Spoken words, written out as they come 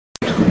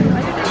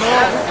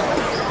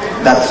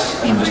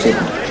That's the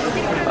understatement.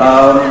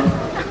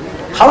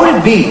 How would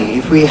it be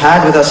if we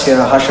had with us here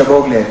Harsha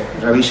Bhogle,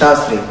 Ravi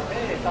Shastri,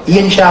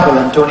 Chappell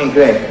and Tony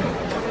Greig?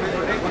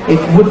 It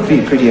would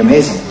be pretty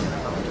amazing.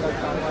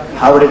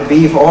 How would it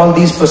be if all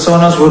these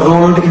personas were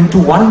rolled into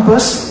one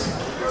person?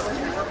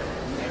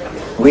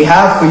 We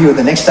have for you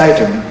the next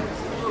item,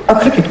 a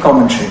cricket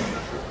commentary.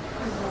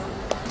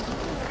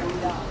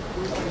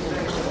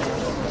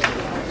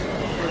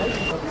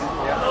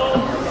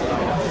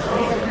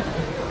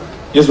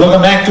 Yes,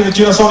 welcome back to the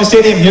Chinnaswamy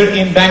Stadium here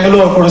in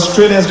Bangalore for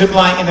Australia's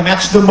reply in the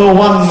match number 1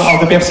 of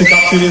the Pepsi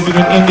Cup series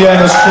between India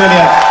and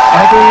Australia.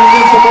 And for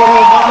Indian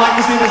supporters, not like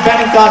to see this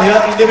batting card here.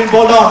 India been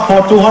bowled out for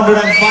 205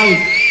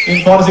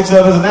 in 46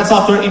 overs, and that's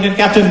after Indian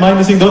captain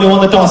Mahendra Singh Dhoni won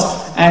the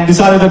toss and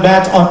decided to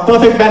bat on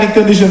perfect batting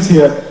conditions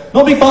here.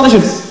 No big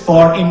partnerships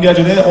for India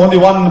today, only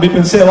one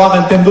between Sehwag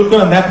and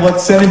Tendulkar, and that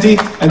was 70,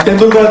 and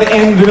Tendulkar at the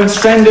end remained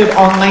stranded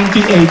on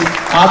 98.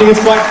 I think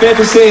it's quite fair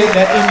to say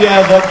that India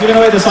have given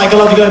away the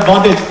psychological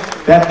advantage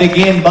that they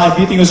gained by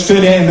beating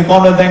Australia in the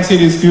Commonwealth Bank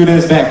Series a few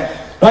days back.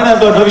 Right now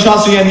I've got Ravi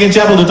Shastri and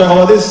Chappell to talk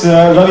about this.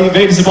 Ravi,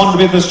 very disappointed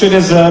with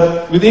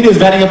with India's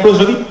batting approach,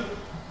 Ravi?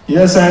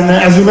 Yes, and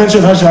as you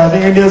mentioned, Harsha, I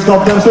think India's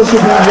got themselves to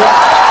blame here.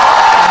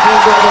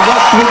 I think the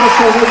last wickets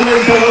for regular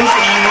intervals,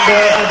 and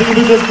I think if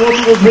you just go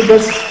through those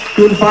wickets,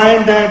 you'll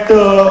find that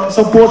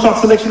some poor shot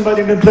selection by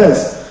the Indian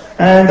players.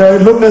 And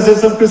it looked as if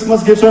some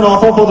Christmas gifts were an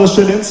offer for the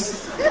Australians.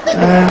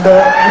 And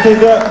I think,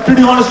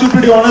 pretty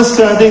honest,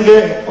 I think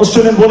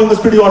Australian bowling was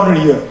pretty ordinary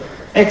here,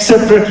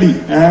 except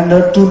Retley. And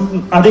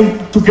I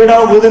think to get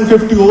out within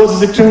 50 overs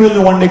is extremely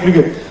one-day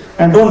cricket.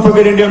 And don't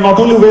forget, India not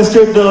only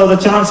wasted the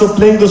chance of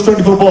playing those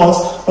 24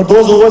 balls, but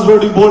those overs were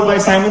to be bowled by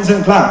Simons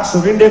and Clark. So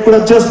if India could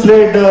have just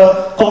played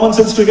common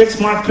sense cricket,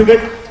 smart cricket,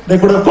 they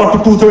could have got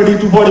to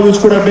 230, 240, which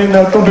could have been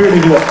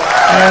competitive here.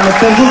 And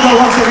Tendulkar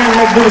once again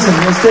magnificent.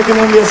 He has taken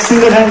India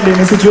single-handedly in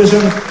a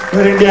situation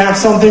where India have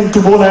something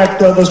to bowl at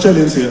the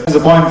Australians here. There's a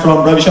point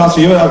from Ravi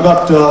Shastri here. I've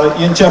got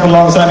Chappell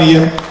alongside me.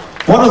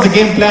 What was the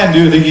game plan,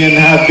 do you think,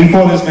 Ian had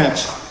before this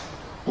match?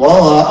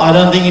 Well, I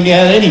don't think India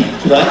had any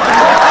today.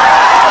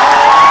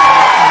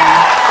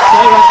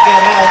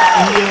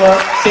 India were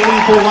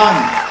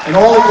 70-1. And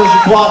all it was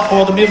required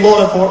for the middle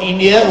order for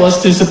India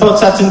was to support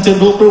Sachin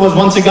Tendulkar, was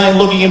once again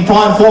looking in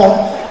prime form,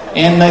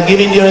 and give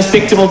India a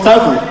respectable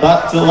total.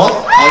 But, I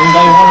think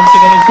they once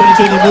again in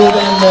 2020 mood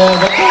and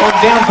got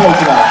downfall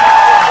today.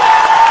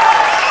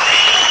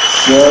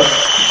 So,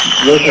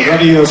 look,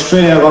 already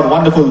Australia got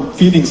wonderful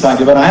feeling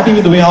side, but I'm happy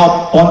with the way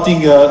how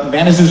Ponting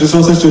manages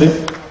resources today.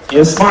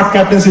 Yes, smart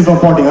captaincy from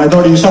Ponting. I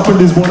thought he shuffled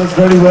his bowlers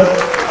very well.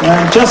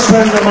 And just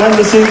when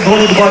Mahendra Singh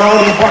Dhoni got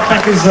out, he brought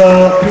back his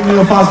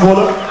premier fast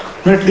bowler,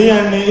 Retley,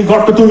 and he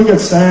got to 2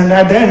 wickets. And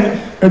at the end,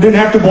 he didn't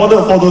have to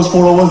bother for those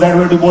 4 overs that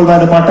were to bowl by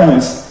the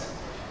part-timers.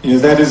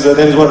 Yes, that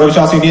is what Ravi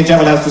Shastri and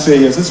Chappell has to say.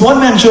 Yes, it's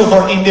one-man show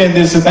for India in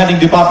this batting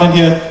department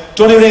here.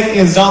 Tony Greig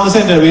is down the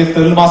centre with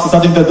Little Master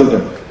Sachin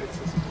Tendulkar.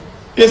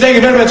 Yes, thank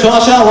you very much,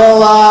 Harsha.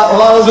 Well,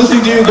 I was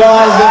listening to you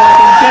guys, and I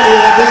can tell you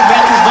that this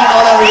match is not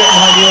all over yet,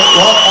 my dear.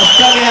 Well,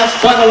 Australia has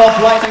struggled off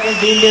right against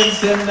the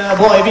Indians, and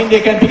boy, if India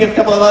can pick a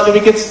couple of early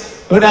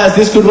wickets, who knows,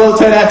 this could well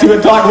turn out to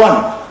a tight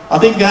one. I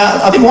think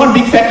one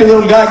big factor that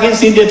will go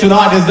against India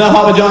tonight is no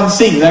Harbhajan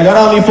Singh. They've got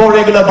only 4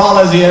 regular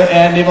bowlers here,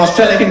 and if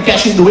Australia can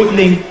cash in the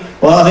weakling,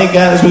 well, I think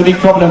this will be a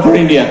big problem for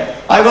India.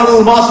 I've got a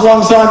little master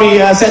alongside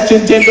me,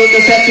 Sachin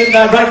Tendulkar. Sachin,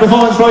 great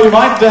performance for you,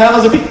 mate. How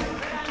was the pick?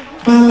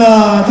 Well,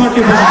 I thought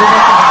it was a good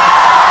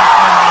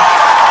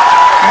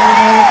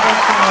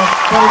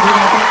very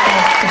good. I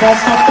think it has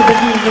stopped a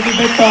little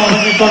bit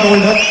when it got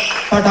older,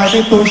 but I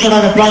think we should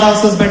have applied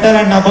ourselves better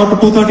and got to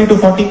 230 to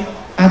 40.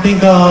 I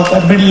think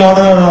at middle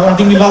order, I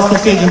think we lost the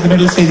stage in the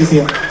middle stages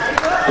here.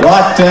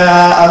 Right,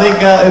 I think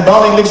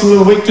bowling looks a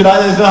little weak today.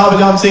 There's no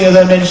Harbhajan Singh, as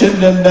I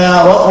mentioned. And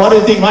what do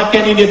you think, Mike?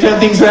 Can India turn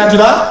things around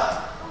today?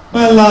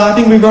 Well, I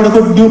think we've got a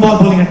good new ball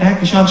bowling attack,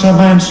 Ishant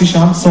Sharma and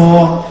Srishant.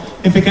 So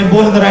if we can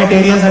bowl in the right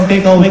areas and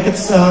take our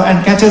wickets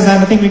and catches,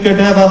 then I think we could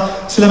have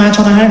still a match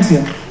on our hands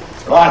here.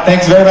 Right,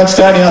 thanks very much,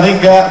 Tony. I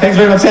think thanks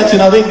very much, Sachin.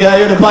 I think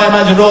you're to play a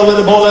major role with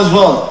the ball as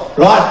well.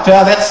 Right,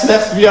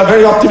 we are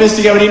very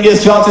optimistic about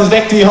India's chances.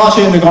 Back to you,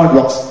 Harsha, in the comment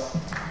box.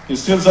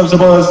 There's still some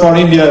supporters for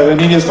India when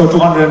India scored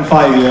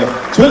 205 here.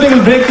 So we'll take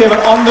a break here,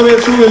 but on the way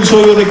through, we'll show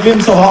you the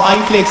glimpse of how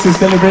iFlex is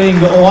celebrating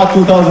the OR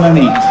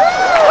 2008.